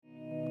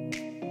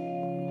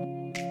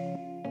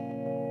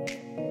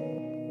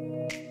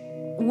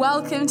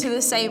Welcome to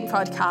the Saint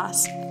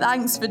Podcast.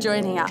 Thanks for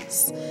joining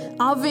us.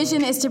 Our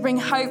vision is to bring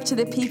hope to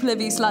the people of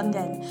East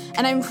London,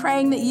 and I'm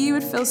praying that you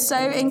would feel so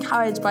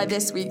encouraged by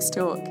this week's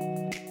talk.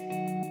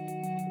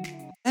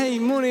 Hey,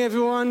 morning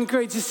everyone.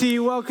 Great to see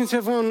you. Welcome to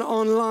everyone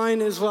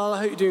online as well.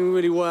 I hope you're doing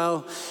really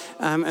well.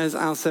 As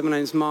Al said, my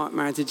name's Mark,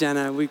 married to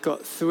Jenna. We've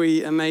got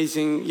 3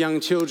 amazing young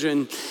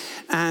children.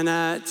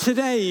 And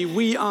today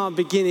we are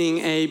beginning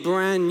a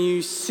brand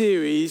new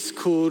series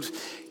called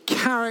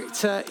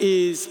Character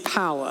is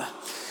Power.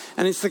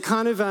 And it's the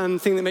kind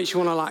of thing that makes you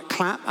want to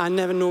clap. I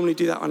never normally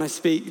do that when I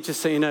speak, just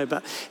so you know.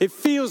 But it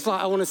feels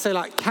like I want to say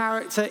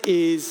character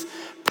is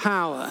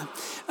power.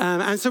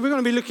 And so we're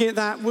going to be looking at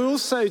that. We're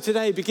also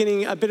today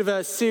beginning a bit of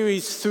a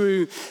series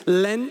through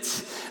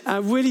Lent,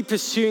 really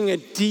pursuing a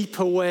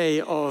deeper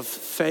way of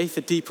faith,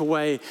 a deeper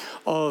way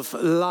of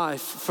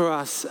life for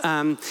us.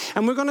 And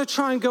we're going to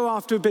try and go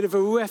after a bit of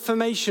a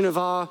reformation of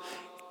our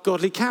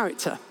godly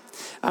character.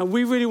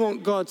 We really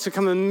want God to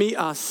come and meet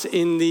us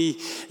in the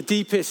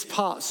deepest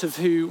parts of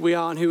who we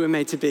are and who we're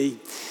made to be.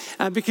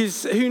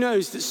 Because who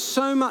knows that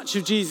so much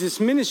of Jesus'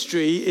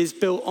 ministry is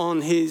built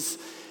on his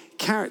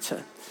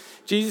character.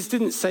 Jesus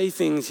didn't say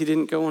things he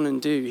didn't go on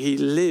and do. He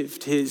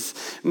lived his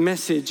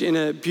message in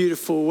a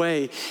beautiful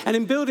way. And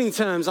in building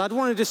terms, I'd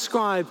want to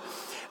describe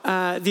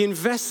the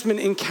investment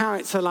in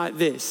character like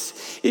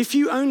this. If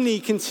you only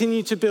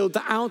continue to build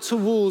the outer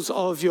walls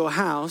of your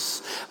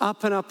house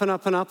up and up and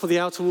up and up, or the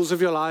outer walls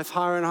of your life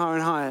higher and higher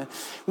and higher,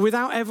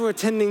 without ever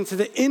attending to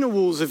the inner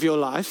walls of your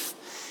life,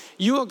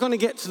 you are going to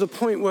get to the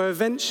point where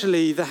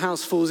eventually the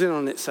house falls in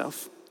on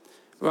itself,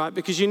 right?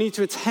 Because you need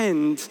to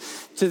attend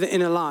to the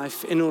inner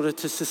life in order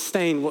to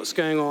sustain what's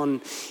going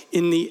on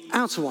in the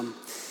outer one.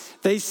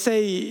 They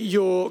say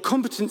your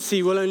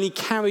competency will only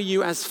carry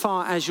you as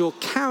far as your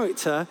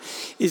character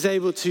is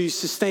able to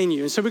sustain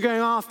you. And so we're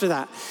going after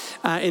that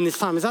in this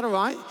time. Is that all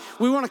right?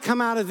 We want to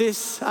come out of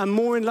this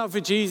more in love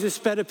with Jesus,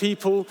 better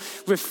people,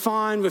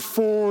 refined,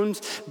 reformed,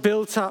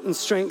 built up and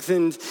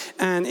strengthened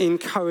and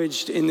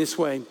encouraged in this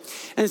way.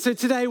 And so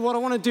today what I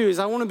want to do is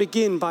I want to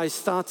begin by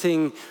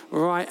starting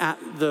right at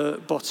the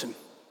bottom.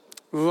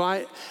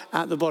 Right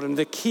at the bottom.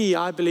 The key,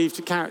 I believe,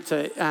 to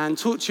character, and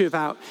talk to you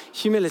about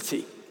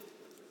humility.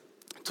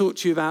 Talk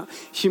to you about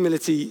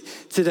humility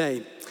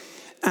today.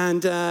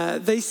 And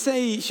they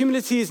say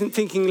humility isn't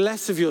thinking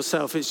less of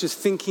yourself, it's just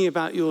thinking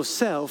about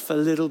yourself a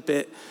little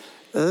bit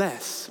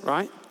less,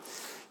 right?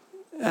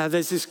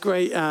 There's this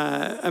great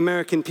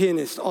American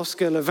pianist,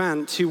 Oscar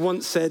Levant, who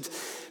once said,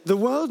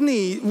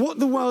 what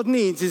the world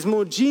needs is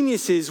more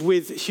geniuses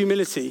with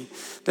humility.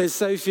 There's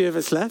so few of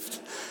us left.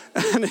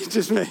 And it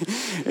just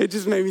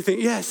made me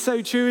think, yeah,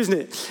 so true, isn't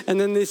it? And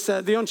then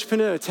the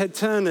entrepreneur, Ted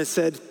Turner,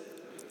 said,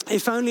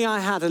 if only I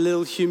had a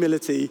little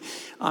humility,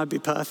 I'd be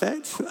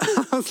perfect.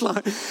 I was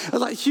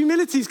like,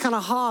 humility is kind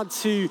of hard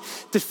to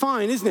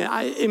define, isn't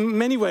it? In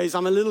many ways,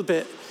 I'm a little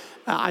bit,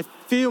 I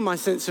feel my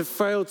sense of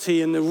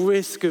frailty and the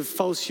risk of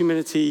false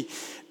humility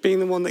being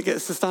the one that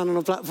gets to stand on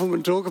a platform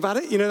and talk about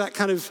it. You know, that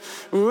kind of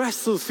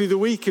wrestle through the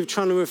week of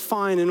trying to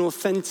refine an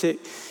authentic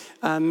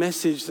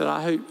message that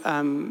I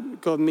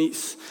hope God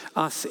meets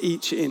us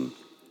each in.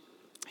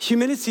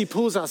 Humility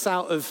pulls us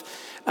out of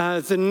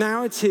the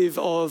narrative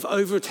of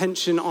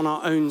over-attention on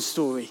our own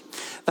story,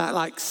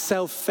 that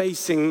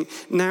self-facing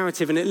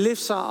narrative, and it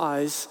lifts our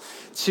eyes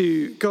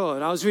to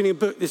God. I was reading a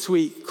book this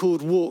week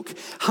called Walk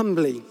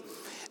Humbly,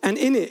 and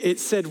in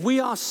it said, we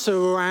are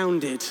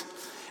surrounded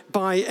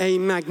by a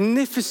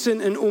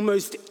magnificent and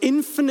almost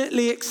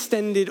infinitely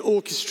extended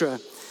orchestra,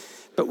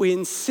 but we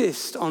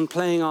insist on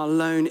playing our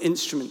lone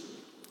instrument.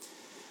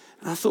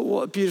 And I thought,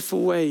 what a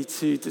beautiful way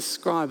to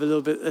describe a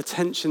little bit the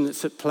tension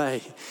that's at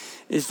play,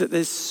 is that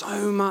there's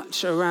so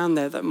much around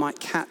there that might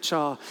catch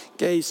our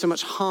gaze, so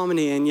much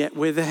harmony, and yet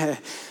we're there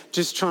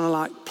just trying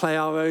to play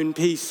our own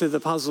piece of the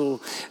puzzle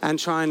and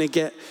trying to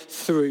get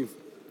through.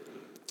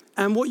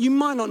 And what you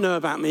might not know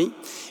about me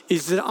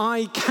is that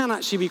I can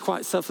actually be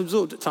quite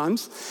self-absorbed at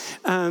times.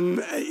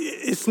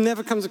 It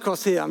never comes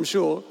across here, I'm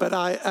sure, but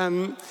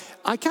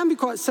I can be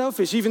quite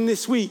selfish. Even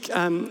this week,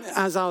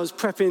 as I was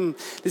prepping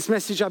this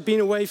message, I've been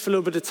away for a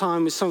little bit of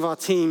time with some of our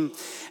team.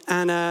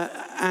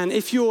 And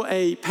if you're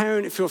a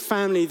parent, if you're a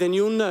family, then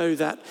you'll know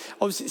that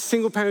obviously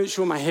single parents,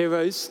 you're my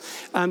heroes.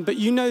 But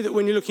you know that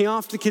when you're looking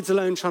after the kids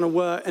alone, trying to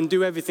work and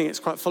do everything, it's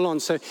quite full on.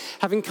 So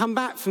having come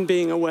back from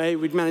being away,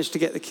 we'd managed to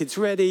get the kids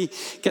ready,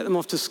 get them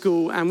off to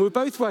school. And we were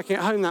both working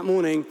at home that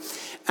morning.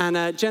 And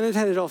Jen had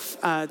headed off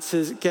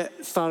to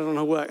get started on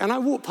her work. And I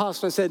walked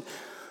past and I said,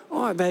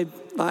 all right, babe,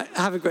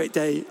 have a great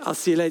day. I'll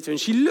see you later. And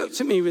she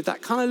looked at me with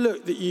that kind of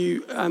look that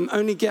you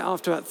only get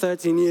after about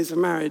 13 years of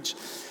marriage.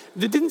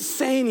 That didn't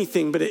say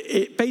anything, but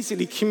it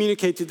basically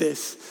communicated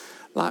this.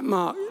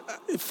 Mark,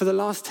 for the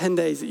last 10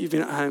 days that you've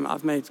been at home,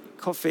 I've made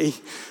coffee.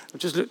 I've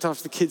just looked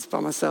after the kids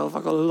by myself.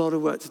 I've got a lot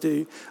of work to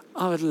do.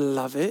 I would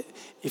love it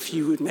if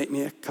you would make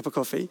me a cup of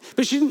coffee.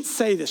 But she didn't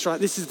say this, right?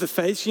 This is the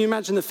face. Can you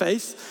imagine the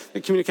face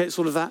that communicates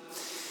all of that?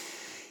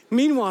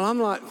 Meanwhile, I'm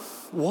like,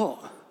 what?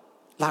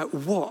 Like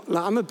what?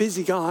 Like I'm a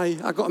busy guy.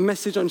 I got a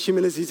message on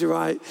humility to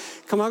write.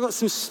 Come on, I got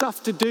some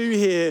stuff to do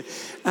here.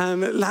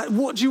 Like,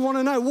 what do you want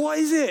to know? What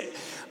is it?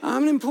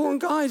 I'm an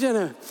important guy,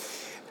 Jenna.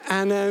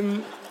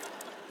 And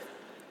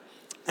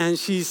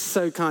she's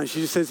so kind.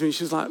 She just said to me,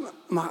 she was like,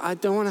 Mark, I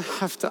don't want to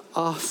have to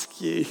ask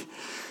you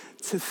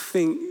to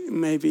think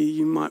maybe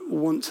you might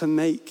want to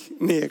make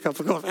me a cup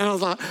of coffee. And I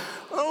was like,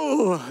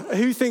 oh,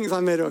 who thinks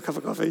I made her a cup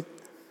of coffee?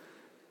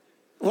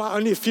 Well,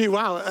 only a few.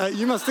 Wow,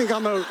 you must think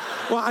I'm a...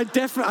 Well, I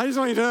just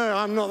want you to know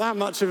I'm not that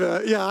much of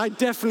a... Yeah, I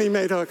definitely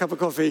made her a cup of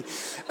coffee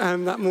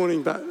that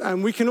morning. But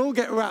we can all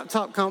get wrapped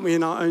up, can't we,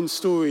 in our own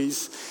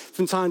stories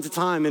from time to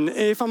time. And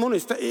if I'm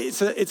honest,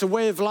 it's a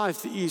way of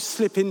life that you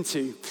slip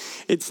into.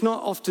 It's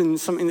not often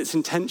something that's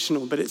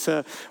intentional, but it's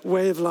a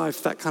way of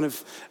life that kind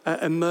of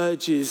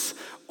emerges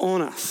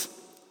on us.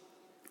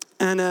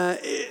 And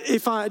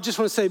if I just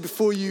want to say,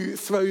 before you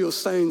throw your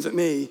stones at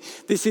me,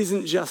 this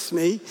isn't just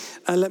me.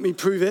 Let me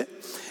prove it,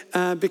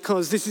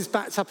 because this is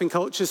backed up in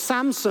culture.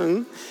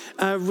 Samsung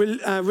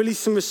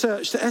released some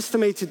research that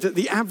estimated that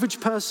the average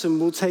person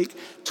will take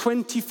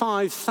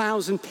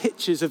 25,000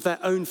 pictures of their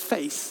own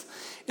face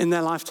in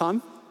their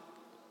lifetime.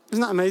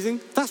 Isn't that amazing?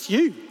 That's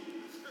you.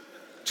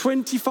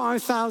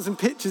 25,000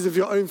 pictures of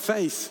your own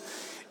face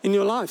in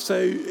your life.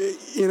 So,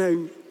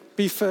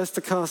 be first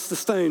to cast the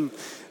stone.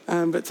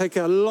 But take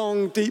a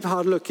long, deep,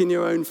 hard look in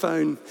your own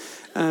phone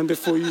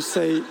before you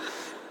say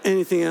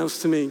anything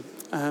else to me.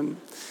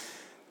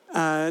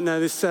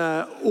 This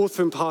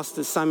author and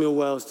pastor, Samuel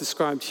Wells,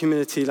 described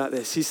humility like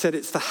this. He said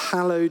it's the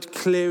hallowed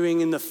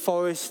clearing in the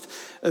forest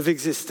of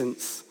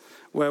existence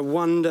where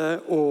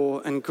wonder, awe,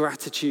 and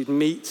gratitude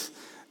meet,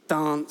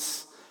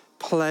 dance,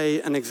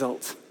 play, and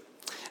exult.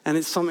 And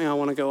it's something I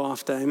want to go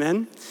after,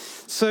 amen?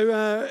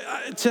 So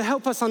to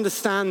help us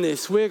understand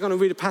this, we're going to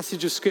read a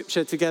passage of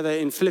scripture together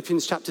in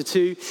Philippians chapter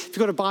 2. If you've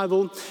got a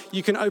Bible,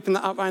 you can open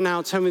that up right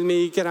now, turn with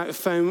me, get out your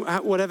phone,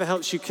 whatever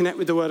helps you connect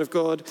with the Word of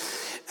God.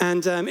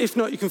 And if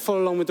not, you can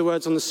follow along with the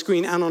words on the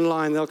screen and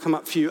online. They'll come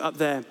up for you up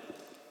there.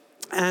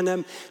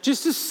 And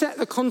just to set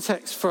the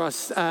context for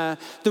us, the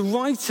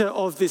writer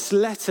of this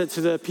letter to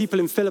the people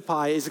in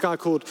Philippi is a guy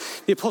called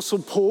the Apostle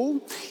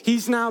Paul.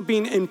 He's now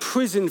been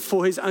imprisoned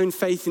for his own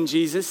faith in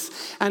Jesus,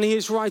 and he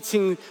is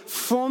writing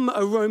from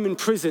a Roman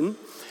prison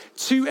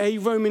to a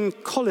Roman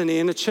colony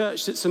and a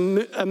church that's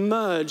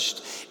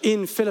emerged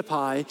in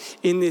Philippi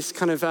in this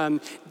kind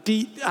of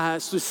deep,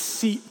 sort of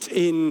seeped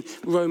in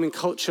Roman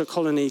culture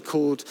colony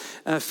called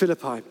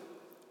Philippi.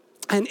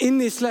 And in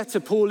this letter,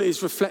 Paul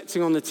is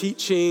reflecting on the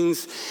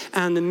teachings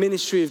and the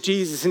ministry of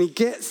Jesus. And he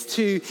gets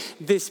to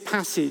this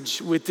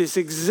passage with this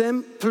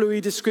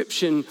exemplary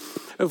description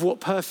of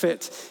what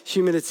perfect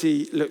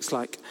humility looks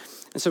like.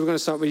 And so we're going to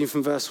start reading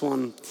from verse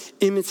 1.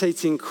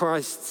 Imitating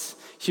Christ's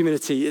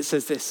humility, it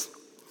says this.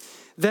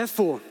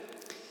 Therefore,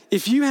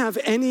 if you have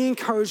any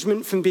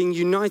encouragement from being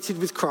united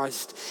with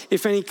Christ,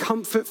 if any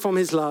comfort from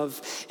his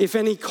love, if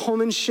any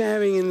common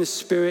sharing in the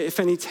Spirit, if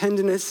any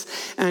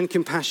tenderness and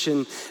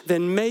compassion,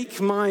 then make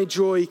my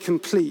joy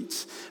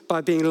complete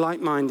by being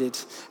like-minded,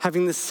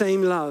 having the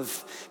same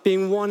love,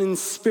 being one in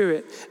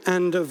spirit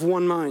and of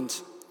one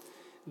mind.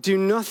 Do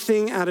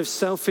nothing out of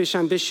selfish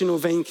ambition or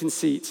vain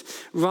conceit.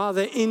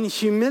 Rather, in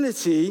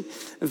humility,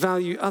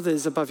 value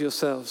others above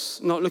yourselves,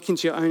 not looking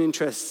to your own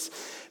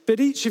interests, but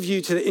each of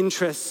you to the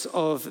interests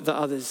of the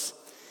others.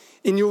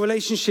 In your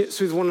relationships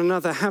with one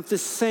another, have the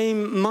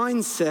same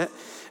mindset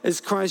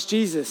as Christ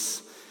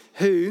Jesus,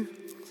 who,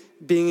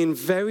 being in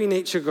very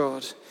nature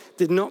God,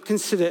 did not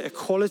consider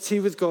equality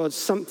with God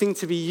something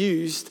to be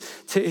used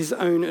to his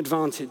own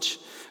advantage.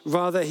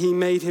 Rather, he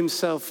made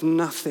himself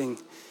nothing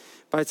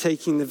by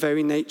taking the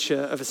very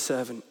nature of a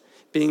servant,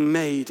 being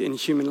made in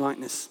human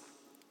likeness.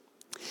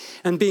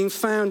 And being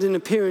found in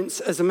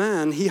appearance as a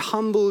man, he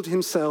humbled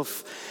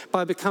himself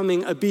by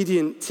becoming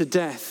obedient to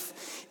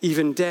death,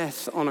 even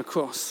death on a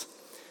cross.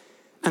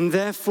 And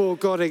therefore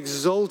God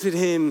exalted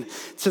him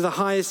to the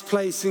highest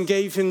place and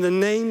gave him the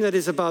name that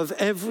is above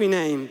every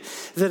name,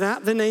 that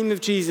at the name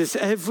of Jesus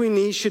every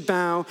knee should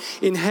bow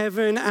in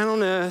heaven and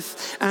on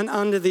earth and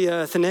under the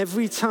earth, and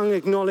every tongue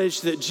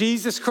acknowledge that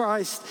Jesus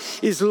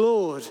Christ is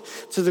Lord,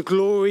 to the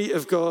glory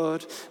of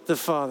God the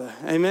Father.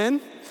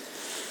 Amen?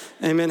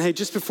 Amen. Hey,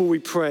 just before we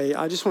pray,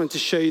 I just wanted to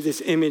show you this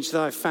image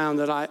that I found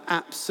that I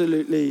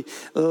absolutely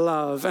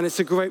love. And it's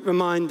a great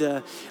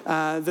reminder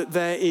that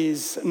there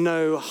is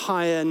no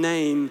higher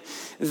name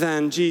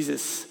than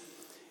Jesus,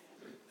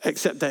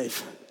 except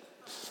Dave.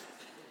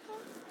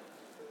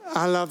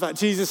 I love that.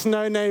 Jesus,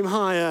 no name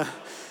higher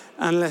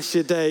unless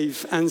you're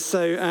Dave. And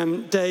so,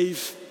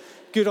 Dave,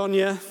 good on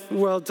you.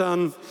 Well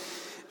done.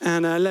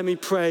 And let me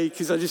pray,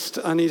 because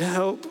I need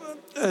help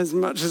as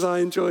much as I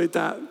enjoyed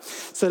that.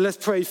 So let's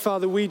pray.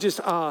 Father, we just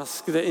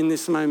ask that in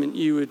this moment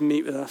you would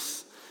meet with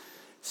us,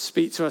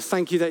 speak to us.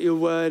 Thank you that your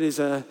word is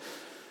a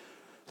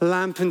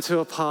lamp unto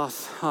our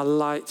path, a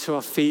light to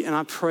our feet. And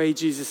I pray,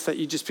 Jesus, that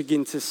you just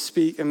begin to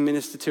speak and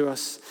minister to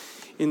us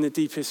in the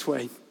deepest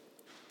way.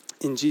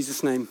 In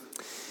Jesus' name,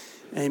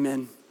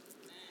 amen.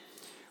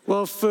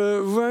 Well,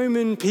 for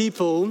Roman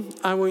people,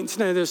 I want you to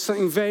know there's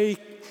something very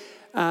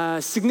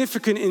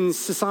significant in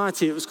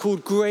society. It was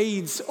called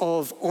grades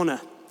of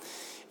honor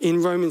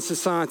in Roman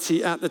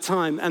society at the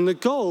time. And the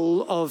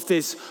goal of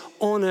this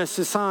honor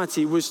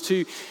society was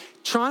to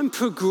try and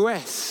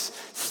progress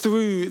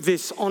through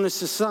this honor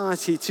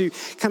society, to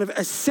kind of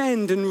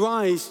ascend and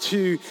rise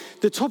to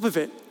the top of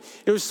it.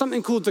 It was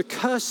something called the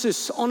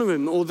cursus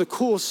honorum, or the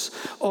course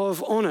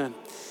of honor.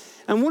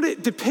 And what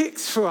it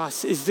depicts for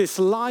us is this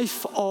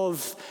life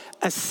of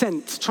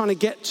ascent, trying to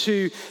get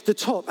to the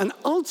top. And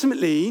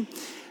ultimately,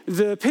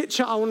 the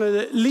picture I want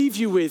to leave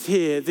you with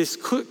here, this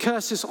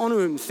cursus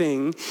honorum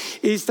thing,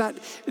 is that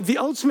the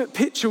ultimate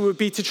picture would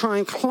be to try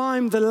and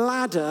climb the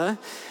ladder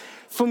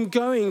from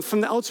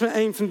the ultimate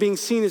aim from being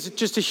seen as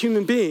just a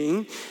human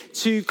being,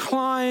 to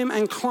climb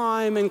and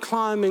climb and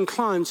climb and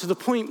climb to the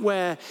point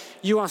where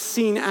you are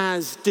seen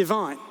as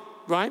divine,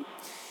 right?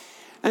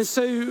 And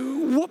so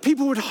what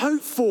people would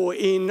hope for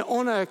in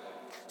honor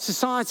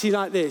society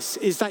like this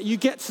is that you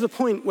get to the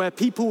point where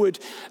people would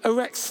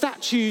erect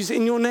statues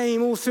in your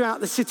name all throughout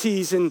the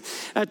cities, and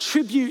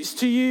tributes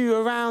to you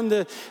around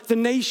the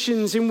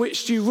nations in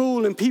which you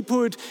rule, and people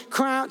would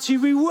cry out to you,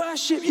 we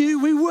worship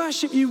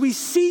you, we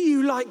see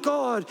you like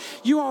God,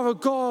 you are a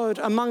God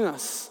among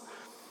us.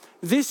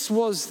 This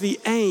was the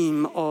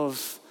aim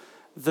of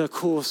the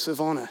course of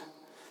honor,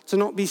 to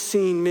not be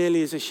seen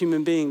merely as a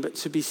human being, but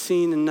to be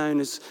seen and known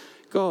as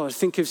God.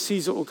 Think of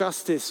Caesar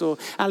Augustus or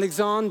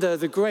Alexander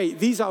the Great.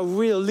 These are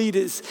real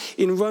leaders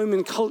in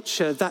Roman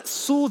culture that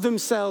saw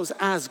themselves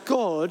as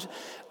God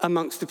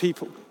amongst the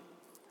people.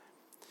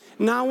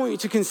 Now I want you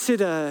to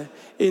consider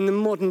in the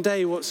modern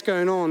day what's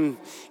going on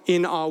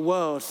in our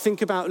world.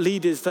 Think about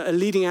leaders that are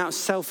leading out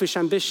selfish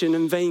ambition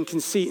and vain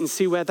conceit, and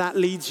see where that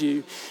leads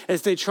you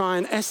as they try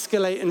and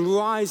escalate and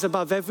rise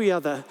above every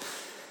other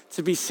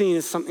to be seen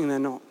as something they're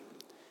not.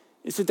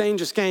 It's a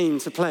dangerous game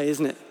to play,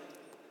 isn't it?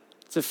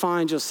 To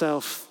find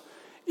yourself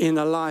in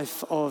a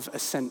life of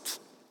ascent.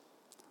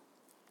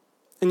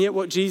 And yet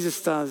what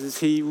Jesus does is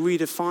he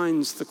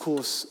redefines the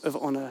course of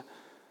honor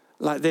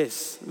like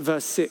this.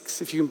 Verse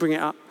 6, if you can bring it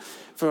up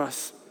for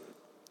us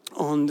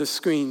on the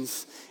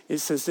screens. It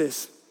says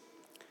this.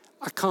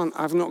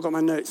 I've not got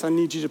my notes. I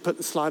need you to put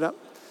the slide up.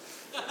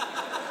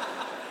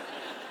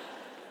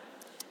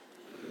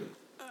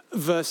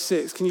 Verse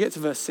 6, can you get to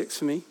verse 6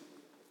 for me?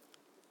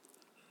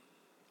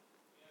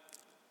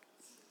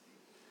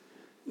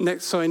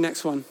 Next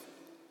one.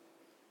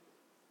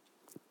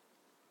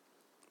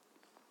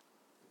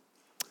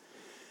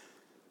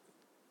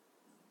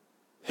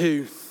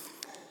 Who,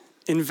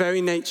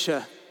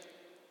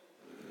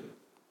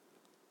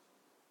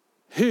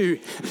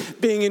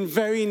 being in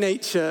very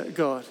nature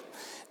God,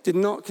 did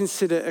not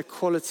consider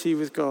equality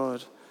with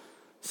God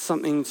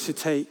something to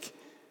take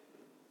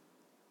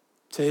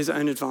to his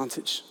own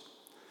advantage.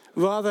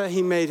 Rather,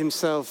 he made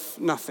himself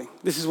nothing.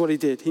 This is what he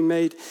did. He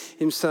made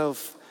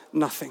himself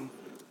nothing.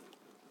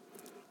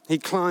 He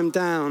climbed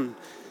down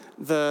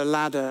the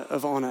ladder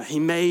of honor. He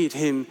made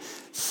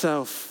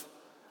himself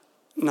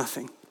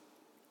nothing.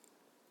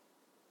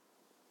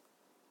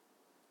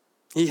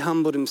 He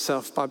humbled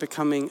himself by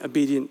becoming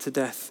obedient to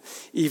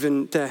death,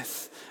 even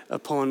death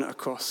upon a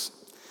cross.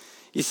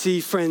 You see,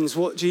 friends,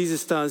 what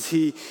Jesus does,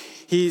 he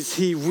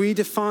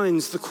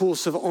redefines the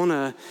course of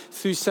honor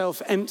through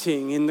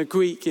self-emptying. In the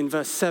Greek, in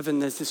verse 7,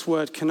 there's this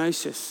word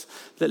kenosis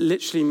that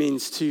literally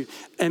means to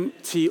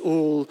empty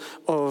all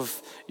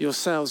of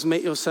yourselves,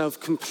 make yourself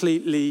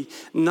completely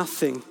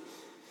nothing.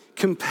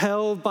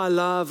 Compelled by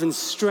love and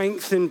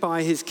strengthened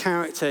by his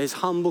character, his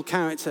humble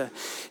character,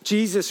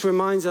 Jesus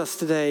reminds us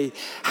today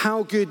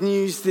how good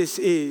news this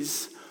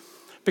is.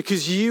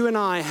 Because you and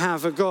I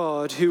have a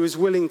God who is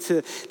willing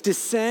to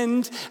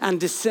descend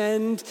and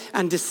descend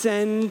and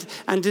descend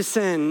and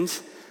descend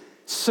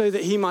so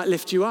that he might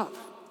lift you up.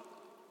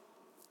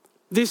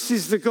 This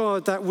is the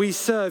God that we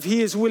serve.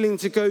 He is willing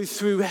to go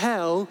through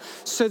hell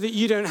so that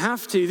you don't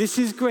have to. This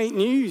is great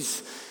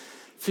news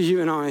for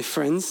you and I,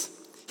 friends.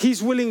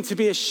 He's willing to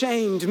be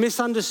ashamed,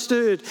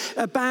 misunderstood,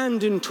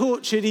 abandoned,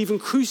 tortured, even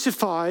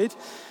crucified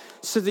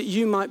so that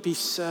you might be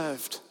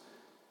served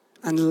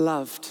and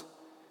loved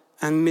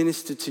and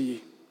ministered to you.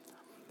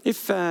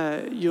 If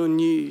you're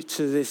new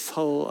to this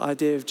whole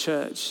idea of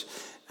church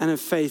and of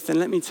faith, then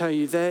let me tell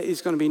you, there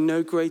is going to be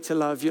no greater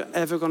love you're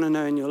ever going to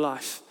know in your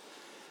life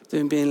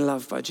than being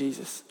loved by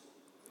Jesus.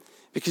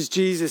 Because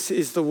Jesus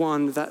is the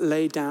one that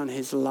laid down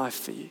his life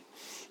for you.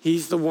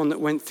 He's the one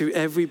that went through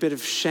every bit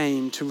of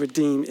shame to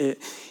redeem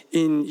it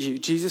in you.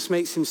 Jesus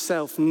makes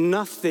himself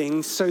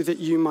nothing so that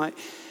you might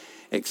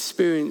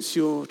experience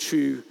your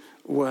true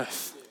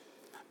worth.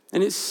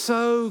 And it's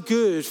so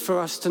good for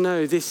us to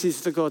know this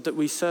is the God that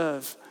we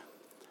serve.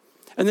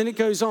 And then it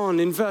goes on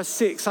in verse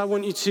 6. I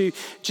want you to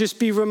just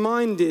be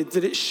reminded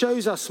that it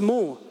shows us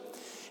more.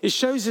 It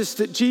shows us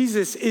that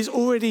Jesus is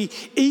already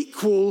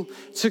equal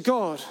to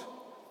God.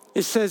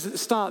 It says at the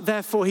start,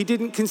 therefore, he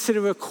didn't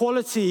consider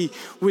equality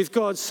with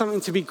God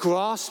something to be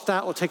grasped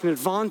at or taken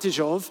advantage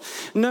of.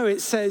 No,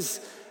 it says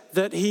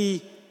that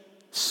he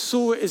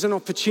saw it as an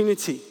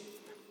opportunity.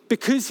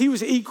 because he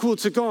was equal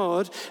to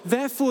God,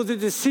 therefore the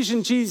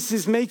decision Jesus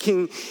is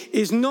making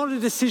is not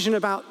a decision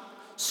about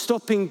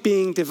stopping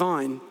being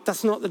divine.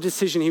 That's not the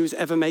decision he was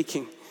ever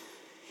making.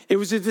 It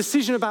was a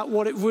decision about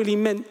what it really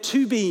meant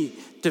to be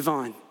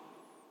divine.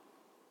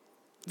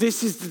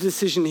 This is the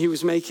decision he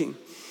was making.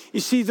 You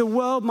see, the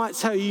world might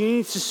tell you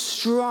need to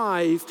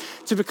strive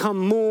to become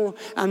more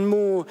and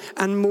more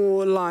and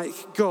more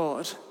like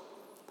God.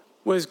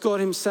 Whereas God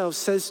himself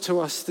says to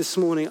us this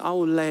morning, I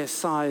will lay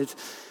aside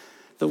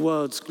the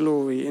world's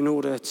glory in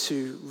order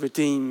to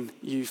redeem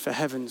you for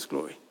heaven's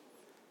glory.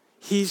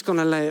 He's going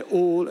to lay it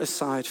all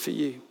aside for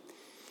you.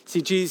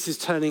 See, Jesus is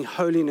turning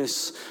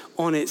holiness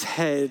on its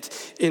head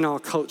in our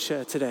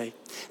culture today.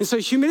 And so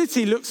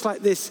humility looks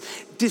like this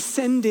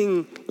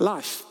descending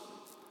life.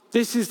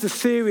 This is the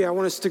theory I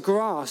want us to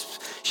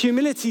grasp.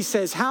 Humility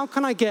says, how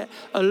can I get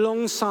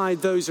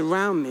alongside those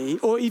around me,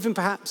 or even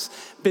perhaps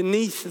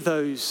beneath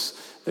those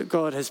that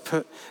God has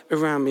put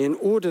around me, in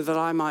order that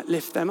I might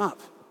lift them up,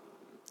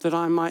 that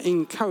I might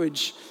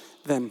encourage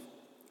them.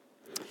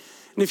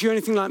 And if you're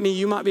anything like me,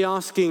 you might be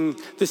asking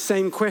the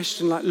same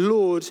question, like,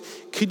 Lord,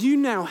 could you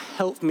now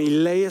help me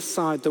lay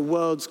aside the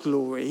world's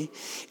glory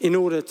in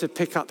order to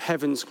pick up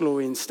heaven's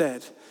glory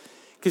instead?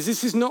 Because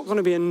this is not going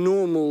to be a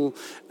normal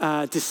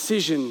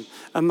decision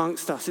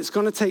amongst us. It's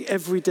going to take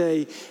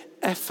everyday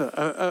effort,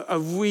 a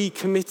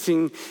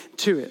recommitting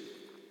to it.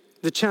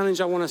 The challenge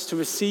I want us to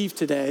receive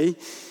today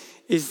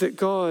is that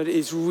God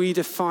is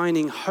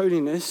redefining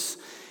holiness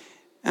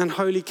and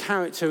holy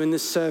character in the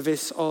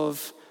service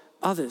of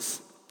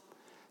others.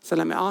 So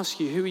let me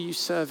ask you, who are you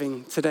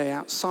serving today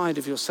outside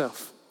of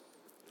yourself?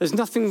 There's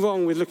nothing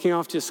wrong with looking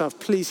after yourself.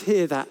 Please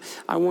hear that.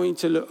 I want you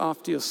to look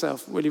after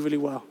yourself really, really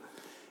well.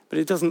 But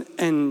it doesn't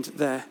end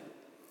there.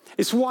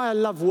 It's why I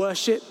love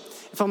worship.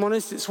 If I'm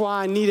honest, it's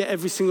why I need it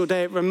every single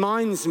day. It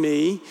reminds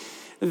me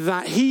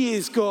that he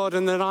is God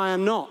and that I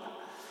am not.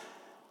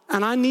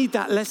 And I need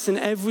that lesson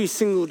every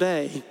single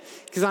day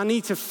because I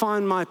need to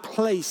find my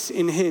place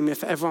in him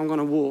if ever I'm going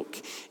to walk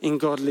in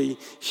godly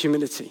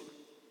humility.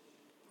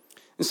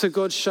 And so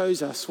God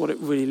shows us what it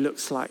really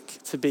looks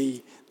like to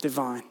be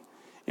divine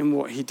in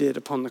what he did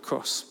upon the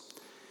cross.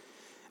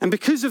 And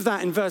because of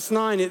that, in verse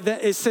 9,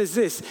 it says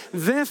this,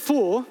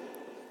 therefore,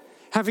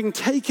 having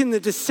taken the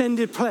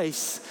descended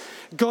place,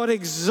 God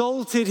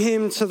exalted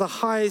him to the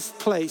highest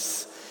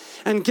place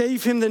and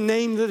gave him the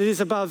name that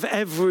is above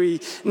every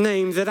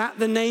name, that at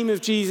the name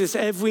of Jesus,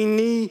 every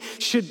knee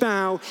should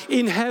bow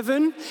in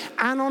heaven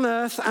and on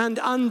earth and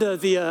under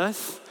the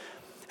earth,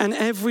 and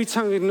every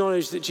tongue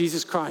acknowledge that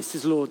Jesus Christ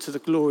is Lord to the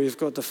glory of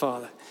God the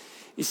Father.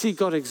 You see,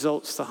 God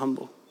exalts the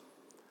humble.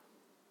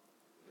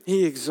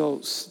 He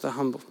exalts the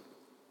humble.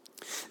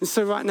 And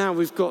so right now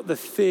we've got the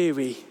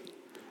theory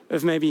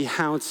of maybe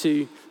how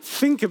to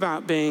think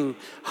about being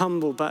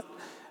humble, but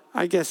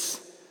I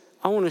guess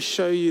I want to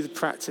show you the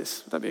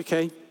practice. Would that be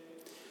okay?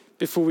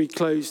 Before we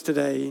close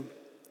today.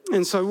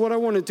 And so what I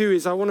want to do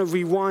is I want to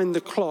rewind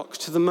the clock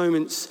to the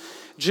moments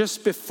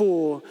just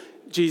before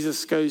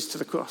Jesus goes to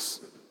the cross.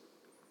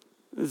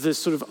 The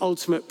sort of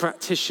ultimate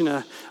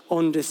practitioner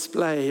on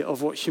display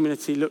of what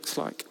humility looks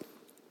like.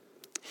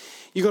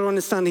 You've got to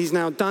understand he's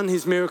now done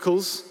his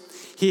miracles.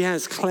 He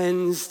has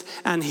cleansed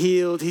and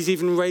healed. He's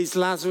even raised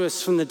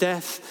Lazarus from the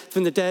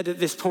dead at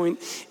this point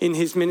in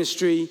his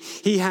ministry.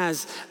 He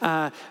has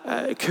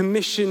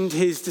commissioned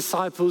his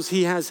disciples.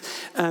 He has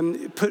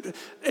put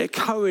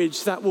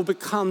courage that will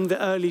become the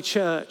early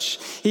church.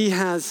 He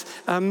has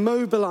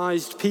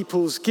mobilized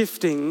people's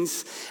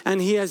giftings,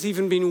 and he has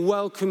even been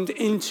welcomed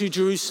into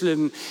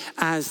Jerusalem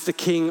as the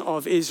King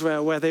of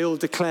Israel, where they all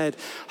declared,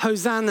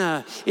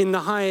 Hosanna in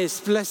the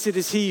highest, blessed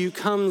is he who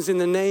comes in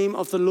the name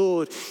of the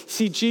Lord.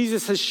 See,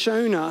 Jesus has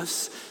shown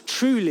us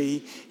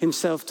truly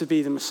himself to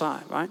be the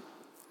Messiah, right?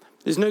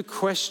 There's no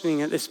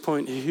questioning at this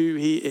point who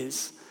he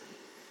is.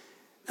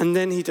 And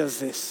then he does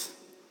this,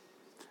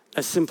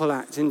 a simple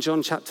act. In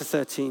John chapter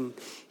 13,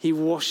 he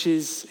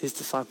washes his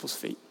disciples'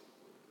 feet.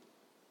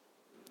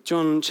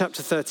 John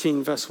chapter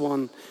 13, verse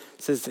 1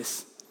 says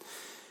this,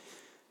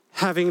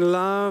 having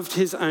loved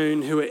his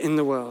own who are in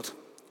the world,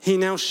 he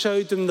now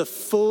showed them the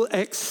full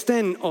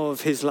extent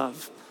of his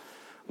love.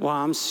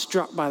 Wow, I'm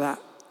struck by that.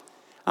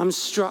 I'm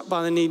struck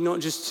by the need not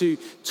just to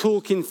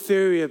talk in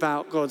theory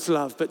about God's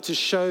love, but to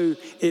show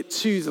it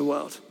to the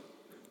world.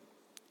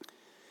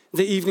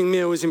 The evening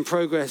meal was in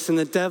progress, and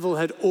the devil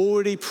had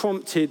already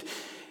prompted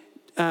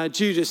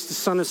Judas, the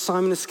son of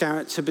Simon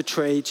Iscariot, to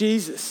betray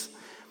Jesus.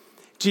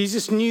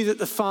 Jesus knew that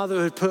the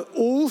Father had put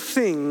all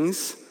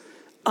things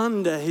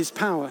under his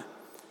power,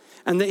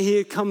 and that he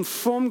had come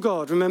from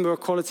God. Remember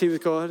equality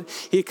with God?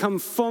 He had come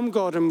from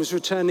God and was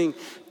returning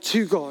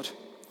to God.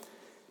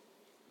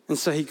 And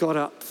so he got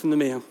up from the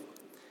meal.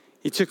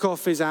 He took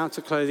off his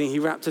outer clothing. He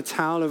wrapped a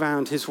towel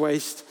around his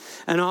waist.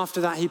 And after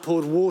that, he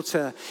poured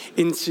water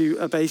into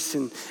a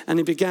basin. And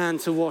he began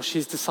to wash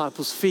his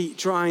disciples' feet,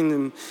 drying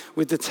them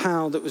with the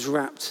towel that was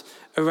wrapped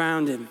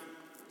around him.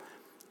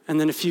 And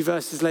then a few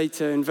verses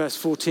later, in verse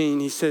 14,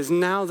 he says,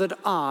 now that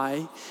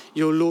I,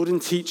 your Lord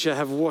and teacher,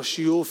 have washed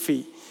your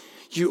feet,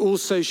 you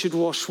also should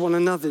wash one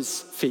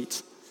another's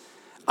feet.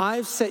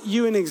 I've set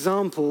you an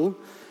example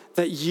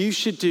that you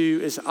should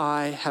do as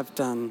I have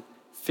done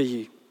for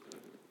you.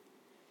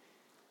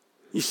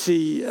 You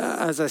see,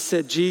 as I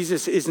said,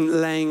 Jesus isn't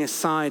laying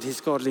aside his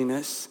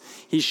godliness.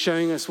 He's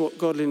showing us what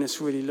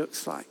godliness really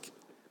looks like.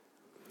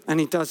 And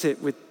he does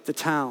it with the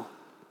towel.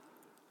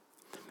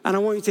 And I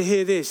want you to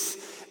hear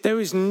this. There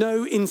is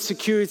no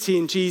insecurity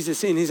in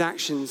Jesus in his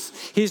actions.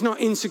 He's not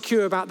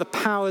insecure about the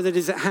power that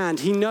is at hand.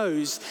 He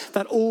knows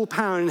that all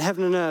power in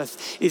heaven and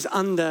earth is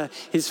under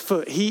his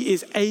foot. He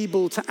is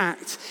able to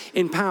act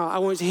in power. I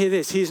want you to hear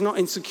this. He is not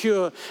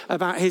insecure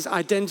about his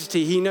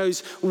identity. He knows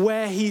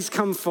where he's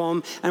come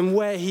from and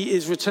where he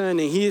is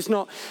returning. He is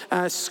not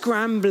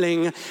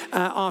scrambling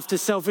after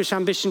selfish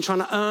ambition, trying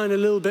to earn a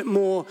little bit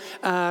more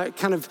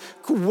kind of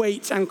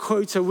weight and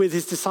quota with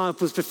his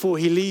disciples before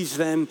he leaves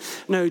them.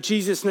 No,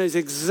 Jesus knows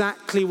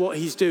exactly what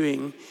he's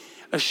doing,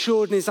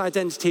 assured in his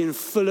identity and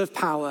full of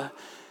power,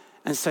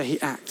 and so he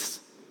acts.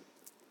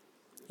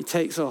 He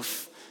takes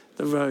off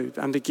the robe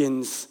and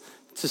begins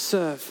to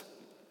serve.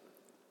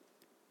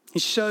 He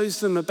shows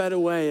them a better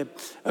way,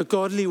 a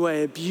godly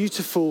way, a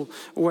beautiful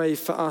way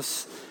for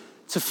us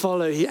to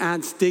follow. He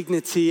adds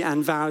dignity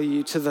and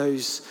value to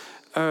those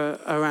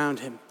around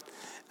him.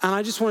 And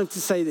I just wanted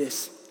to say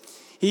this.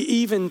 He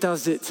even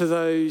does it to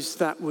those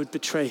that would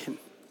betray him.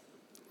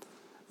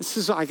 This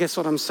is, I guess,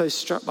 what I'm so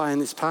struck by in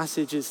this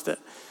passage is that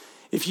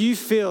if you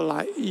feel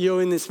like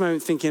you're in this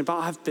moment thinking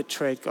about, I've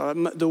betrayed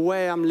God, the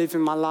way I'm living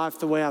my life,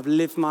 the way I've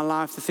lived my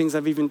life, the things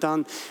I've even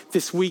done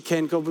this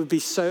weekend, God would be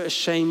so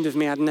ashamed of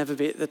me, I'd never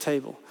be at the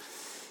table.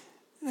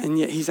 And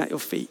yet he's at your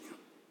feet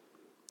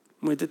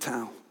with the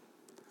towel,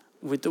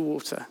 with the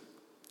water,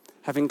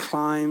 having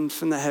climbed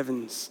from the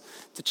heavens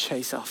to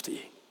chase after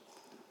you.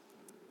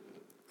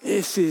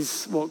 This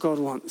is what God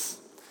wants.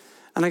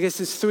 And I guess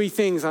there's three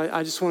things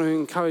I just want to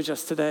encourage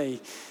us today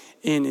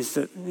in, is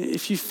that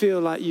if you feel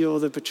like you're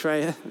the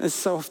betrayer, as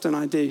so often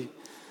I do,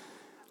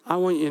 I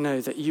want you to know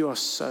that you are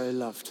so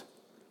loved.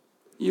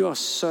 You are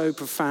so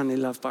profoundly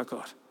loved by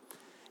God.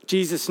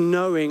 Jesus,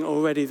 knowing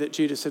already that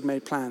Judas had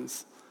made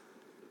plans,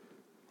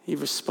 he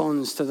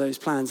responds to those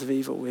plans of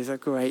evil with a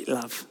great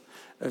love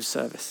of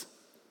service.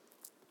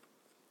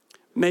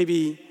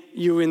 Maybe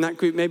you're in that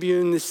group. Maybe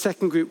you're in the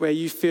second group where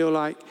you feel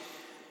like,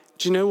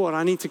 do you know what?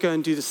 I need to go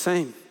and do the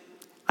same.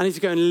 I need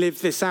to go and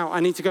live this out. I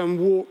need to go and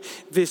walk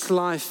this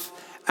life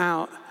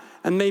out.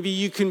 And maybe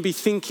you can be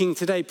thinking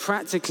today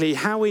practically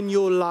how in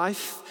your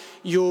life,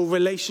 your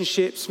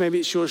relationships, maybe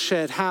it's your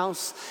shared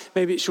house,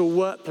 maybe it's your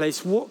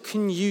workplace, what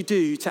can you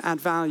do to add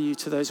value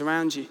to those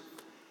around you?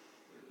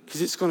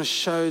 Because it's going to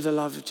show the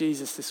love of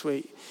Jesus this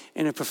week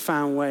in a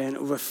profound way, and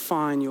it will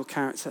refine your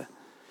character.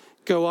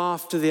 Go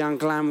after the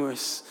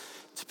unglamorous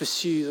to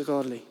pursue the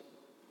godly,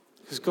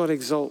 because God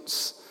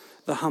exalts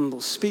the humble.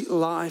 Speak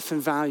life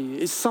and value.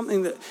 It's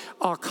something that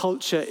our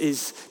culture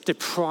is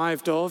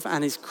deprived of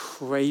and is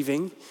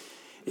craving,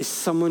 is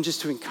someone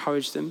just to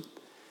encourage them.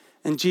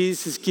 And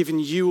Jesus has given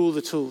you all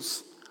the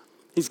tools.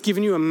 He's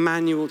given you a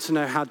manual to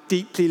know how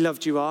deeply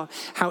loved you are,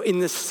 how in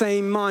the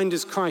same mind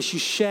as Christ you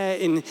share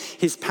in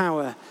his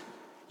power.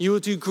 You will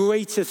do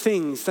greater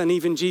things than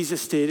even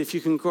Jesus did if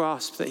you can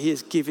grasp that he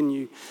has given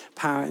you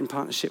power in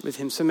partnership with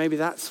him. So maybe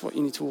that's what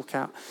you need to walk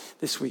out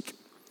this week.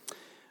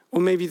 Or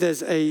maybe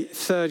there's a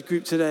third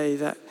group today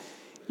that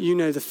you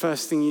know the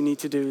first thing you need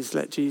to do is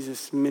let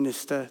Jesus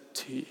minister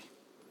to you.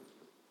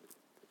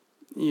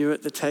 You're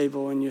at the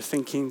table and you're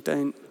thinking,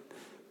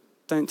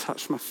 don't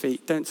touch my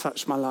feet, don't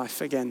touch my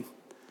life again.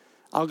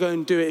 I'll go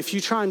and do it. If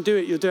you try and do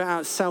it, you'll do it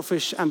out of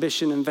selfish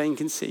ambition and vain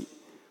conceit.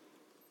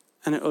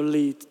 And it will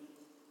lead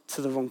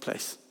to the wrong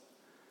place.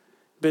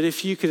 But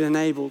if you could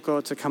enable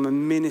God to come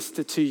and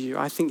minister to you,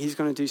 I think he's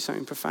going to do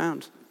something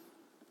profound.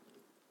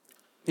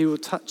 He will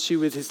touch you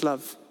with his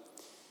love.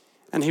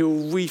 And he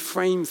will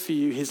reframe for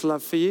you his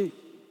love for you.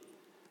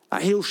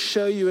 He'll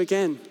show you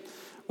again.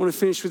 I want to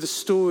finish with a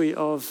story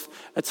of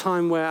a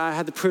time where I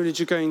had the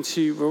privilege of going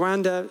to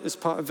Rwanda as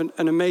part of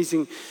an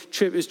amazing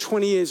trip. It was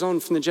 20 years on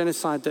from the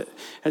genocide that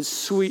had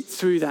swept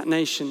through that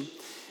nation.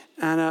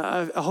 And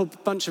a whole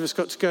bunch of us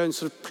got to go and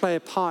sort of play a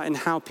part in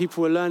how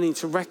people were learning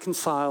to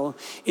reconcile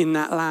in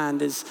that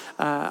land as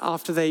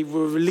after they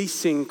were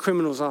releasing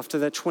criminals after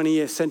their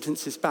 20-year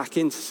sentences back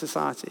into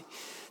society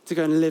to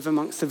go and live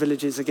amongst the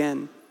villages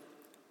again.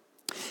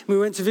 We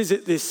went to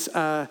visit this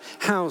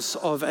house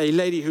of a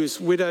lady who was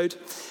widowed,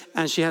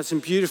 and she had some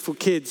beautiful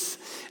kids.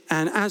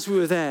 And as we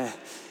were there,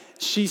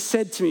 she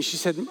said to me,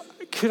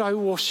 could I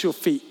wash your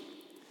feet?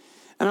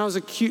 And I was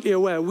acutely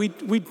aware,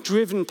 we'd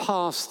driven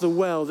past the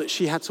well that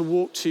she had to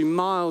walk to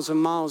miles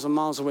and miles and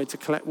miles away to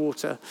collect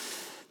water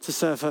to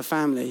serve her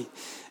family.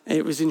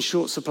 It was in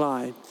short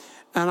supply.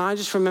 And I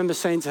just remember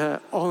saying to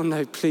her, oh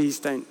no, please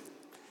don't.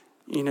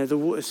 You know, the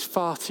water's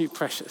far too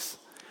precious.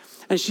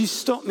 And she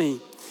stopped me.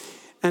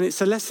 And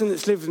it's a lesson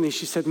that's lived with me.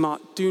 She said,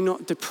 Mark, do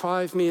not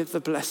deprive me of the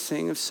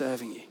blessing of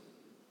serving you.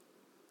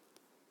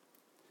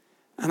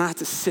 And I had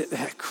to sit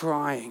there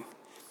crying.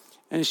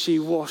 And she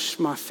washed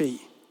my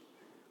feet.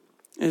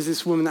 is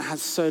this woman that had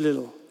so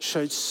little,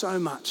 showed so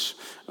much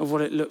of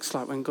what it looks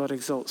like when God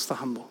exalts the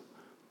humble.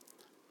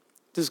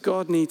 Does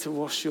God need to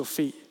wash your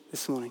feet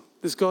this morning?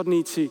 Does God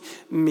need to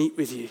meet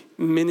with you,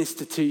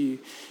 minister to you,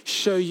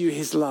 show you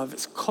his love?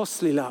 It's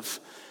costly love,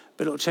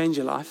 but it'll change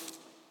your life.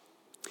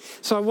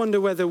 So I wonder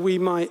whether we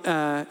might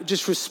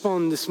just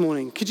respond this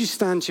morning. Could you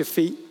stand to your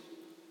feet?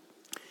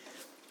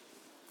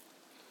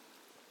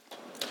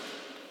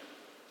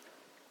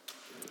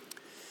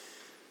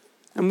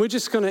 And we're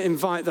just going to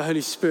invite the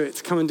Holy Spirit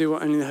to come and do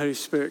what only the Holy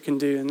Spirit can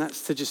do, and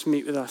that's to just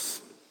meet with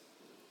us.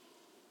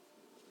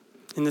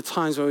 In the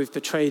times where we've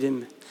betrayed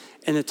him,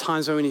 in the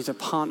times where we need to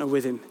partner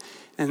with him,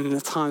 and in the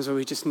times where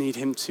we just need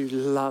him to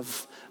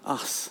love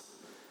us.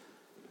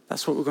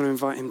 That's what we're going to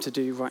invite him to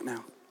do right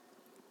now.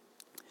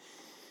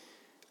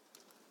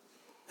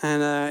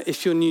 And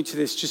if you're new to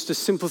this, just a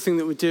simple thing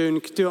that we do, and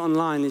you can do it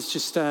online, is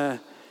just,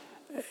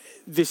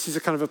 this is a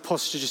kind of a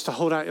posture just to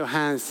hold out your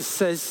hands. It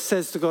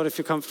says to God, if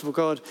you're comfortable,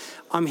 God,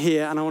 I'm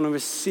here and I want to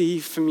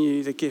receive from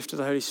you the gift of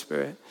the Holy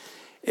Spirit.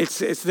 It's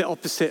the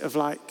opposite of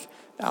like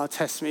our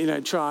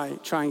testament, try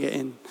and get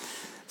in.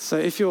 So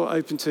if you're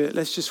open to it,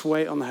 let's just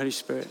wait on the Holy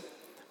Spirit.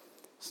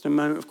 It's a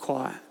moment of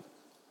quiet.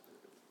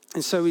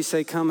 And so we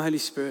say, come, Holy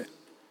Spirit,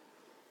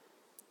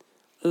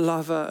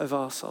 lover of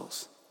our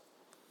souls,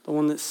 the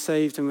one that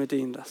saved and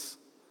redeemed us.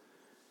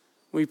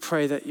 We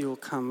pray that you will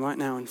come right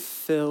now and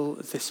fill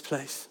this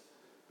place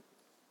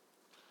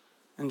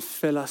and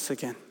fill us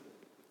again.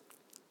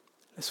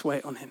 Let's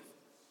wait on him.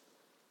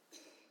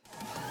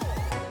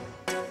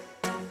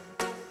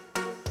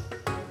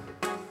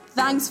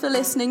 Thanks for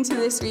listening to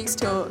this week's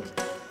talk.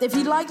 If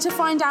you'd like to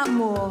find out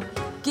more,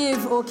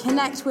 give or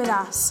connect with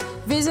us,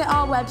 visit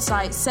our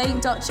website,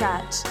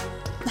 saint.church.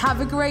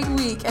 Have a great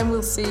week and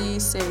we'll see you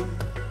soon.